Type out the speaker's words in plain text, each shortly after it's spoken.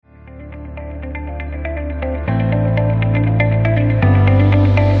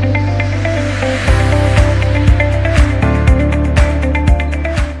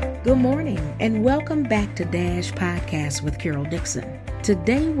and welcome back to Dash Podcast with Carol Dixon.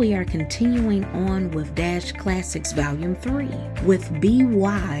 Today we are continuing on with Dash Classics Volume 3 with Be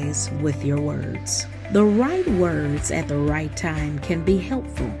Wise with Your Words. The right words at the right time can be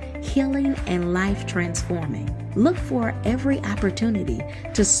helpful, healing, and life-transforming. Look for every opportunity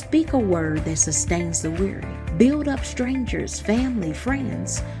to speak a word that sustains the weary. Build up strangers, family,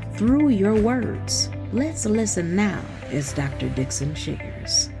 friends through your words. Let's listen now as Dr. Dixon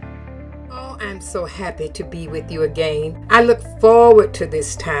shares. I'm so happy to be with you again. I look forward to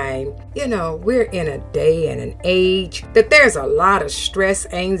this time. You know, we're in a day and an age that there's a lot of stress,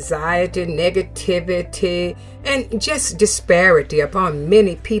 anxiety, negativity, and just disparity upon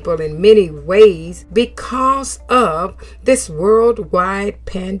many people in many ways because of this worldwide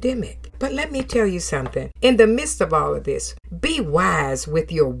pandemic. But let me tell you something. In the midst of all of this, be wise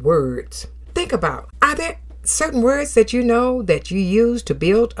with your words. Think about, are there certain words that you know that you use to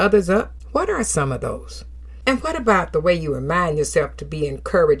build others up? What are some of those? And what about the way you remind yourself to be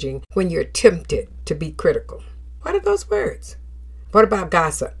encouraging when you're tempted to be critical? What are those words? What about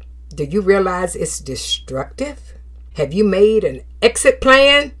gossip? Do you realize it's destructive? Have you made an exit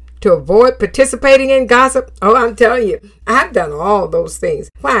plan to avoid participating in gossip? Oh, I'm telling you, I've done all those things.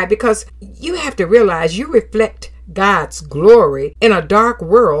 Why? Because you have to realize you reflect God's glory in a dark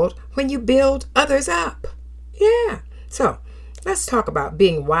world when you build others up. Yeah. So, let's talk about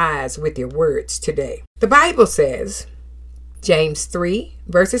being wise with your words today. The Bible says, James 3,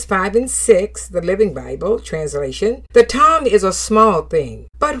 verses 5 and 6, the Living Bible translation, the tongue is a small thing,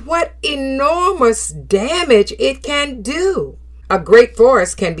 but what enormous damage it can do. A great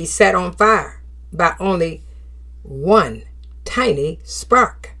forest can be set on fire by only one tiny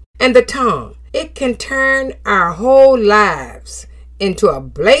spark. And the tongue, it can turn our whole lives into a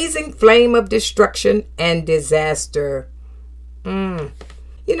blazing flame of destruction and disaster.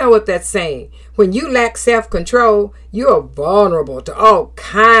 You know what that's saying? When you lack self-control, you are vulnerable to all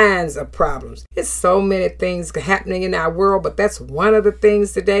kinds of problems. There's so many things happening in our world, but that's one of the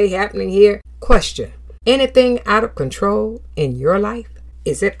things today happening here. Question: anything out of control in your life?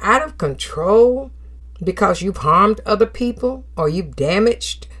 Is it out of control because you've harmed other people or you've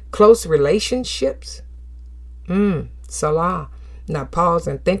damaged close relationships? Salah. Now pause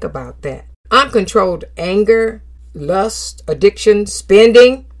and think about that. Uncontrolled anger, lust, addiction,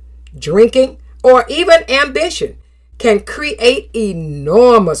 spending, drinking, or even ambition can create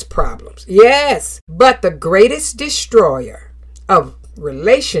enormous problems. Yes, but the greatest destroyer of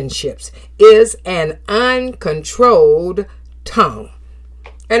relationships is an uncontrolled tongue.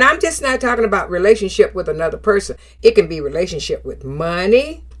 And I'm just not talking about relationship with another person. It can be relationship with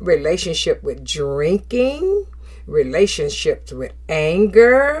money, relationship with drinking, relationships with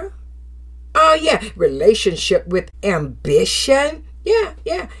anger. Oh, yeah, relationship with ambition. Yeah.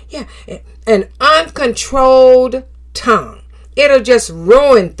 An uncontrolled tongue. It'll just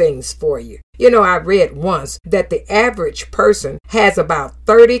ruin things for you. You know, I read once that the average person has about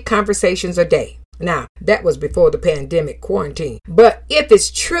 30 conversations a day. Now, that was before the pandemic quarantine. But if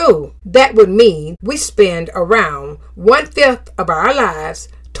it's true, that would mean we spend around 1/5 of our lives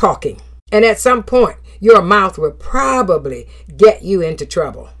talking. And at some point, your mouth will probably get you into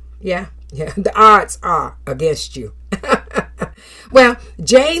trouble. Yeah, the odds are against you. Well,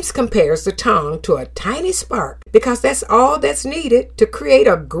 James compares the tongue to a tiny spark because that's all that's needed to create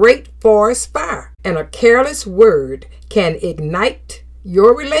a great forest fire. And a careless word can ignite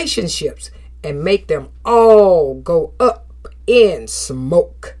your relationships and make them all go up in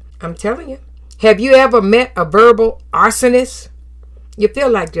smoke. I'm telling you. Have you ever met a verbal arsonist? You feel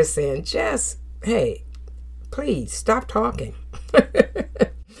like just saying, hey, please stop talking.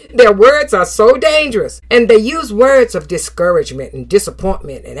 Their words are so dangerous, and they use words of discouragement and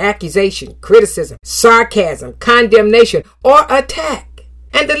disappointment and accusation, criticism, sarcasm, condemnation, or attack.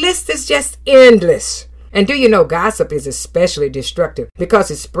 And the list is just endless. And do you know gossip is especially destructive because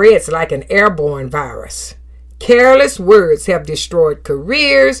it spreads like an airborne virus. Careless words have destroyed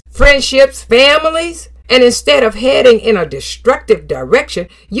careers, friendships, families. And instead of heading in a destructive direction,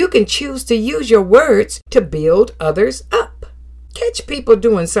 you can choose to use your words to build others up. Catch people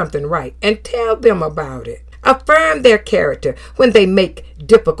doing something right and tell them about it. Affirm their character when they make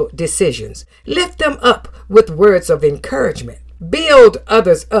difficult decisions. Lift them up with words of encouragement. Build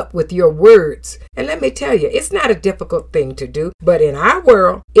others up with your words. And let me tell you, it's not a difficult thing to do, but in our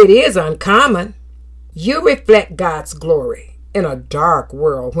world, it is uncommon. You reflect God's glory in a dark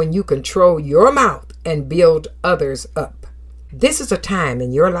world when you control your mouth and build others up. This is a time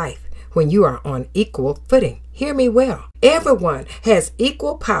in your life when you are on equal footing. Hear me well. Everyone has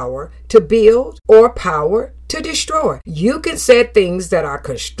equal power to build or power to destroy. You can say things that are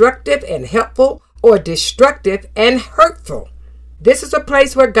constructive and helpful or destructive and hurtful. This is a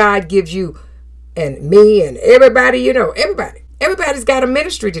place where God gives you and me and everybody, everybody's got a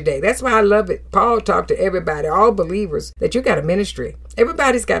ministry today. That's why I love it. Paul talked to everybody, all believers, that you got a ministry.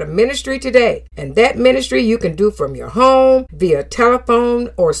 Everybody's got a ministry today. And that ministry you can do from your home, via telephone,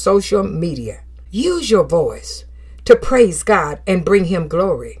 or social media. Use your voice to praise God and bring him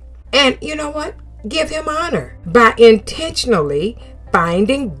glory. And you know what? Give him honor by intentionally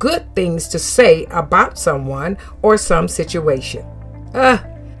finding good things to say about someone or some situation.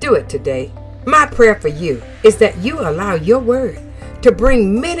 Do it today. My prayer for you is that you allow your word to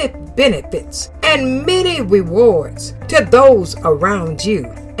bring many benefits and many rewards to those around you,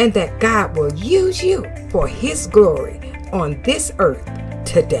 and that God will use you for his glory on this earth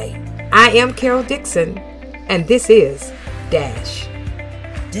today. I am Carol Dixon, and this is Dash.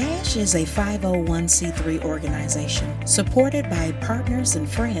 Dash is a 501c3 organization supported by partners and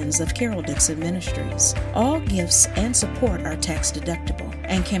friends of Carol Dixon Ministries. All gifts and support are tax deductible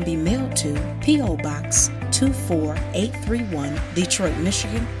and can be mailed to P.O. Box 24831, Detroit,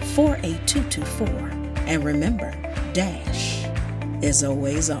 Michigan 48224. And remember, Dash is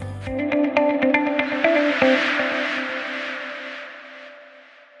always on.